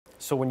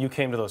So when you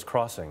came to those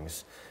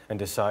crossings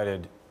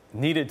and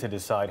needed to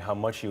decide how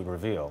much you would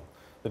reveal,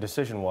 the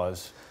decision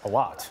was a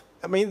lot.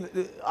 I mean,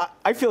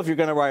 I feel if you're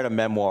going to write a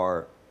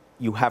memoir,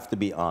 you have to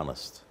be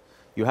honest.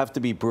 You have to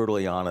be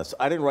brutally honest.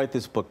 I didn't write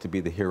this book to be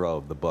the hero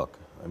of the book.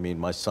 I mean,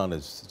 my son,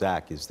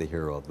 Zach, is the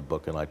hero of the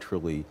book, and I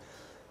truly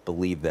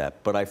believe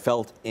that. But I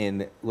felt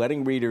in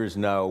letting readers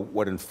know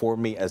what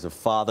informed me as a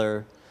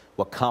father,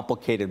 what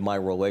complicated my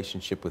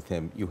relationship with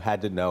him, you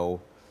had to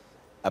know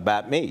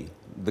about me.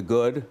 The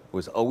good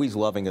was always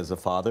loving as a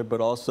father,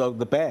 but also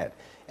the bad.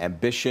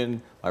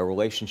 Ambition, my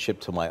relationship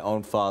to my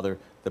own father,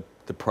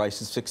 the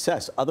price of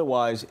success.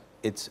 Otherwise,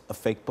 it's a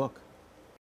fake book.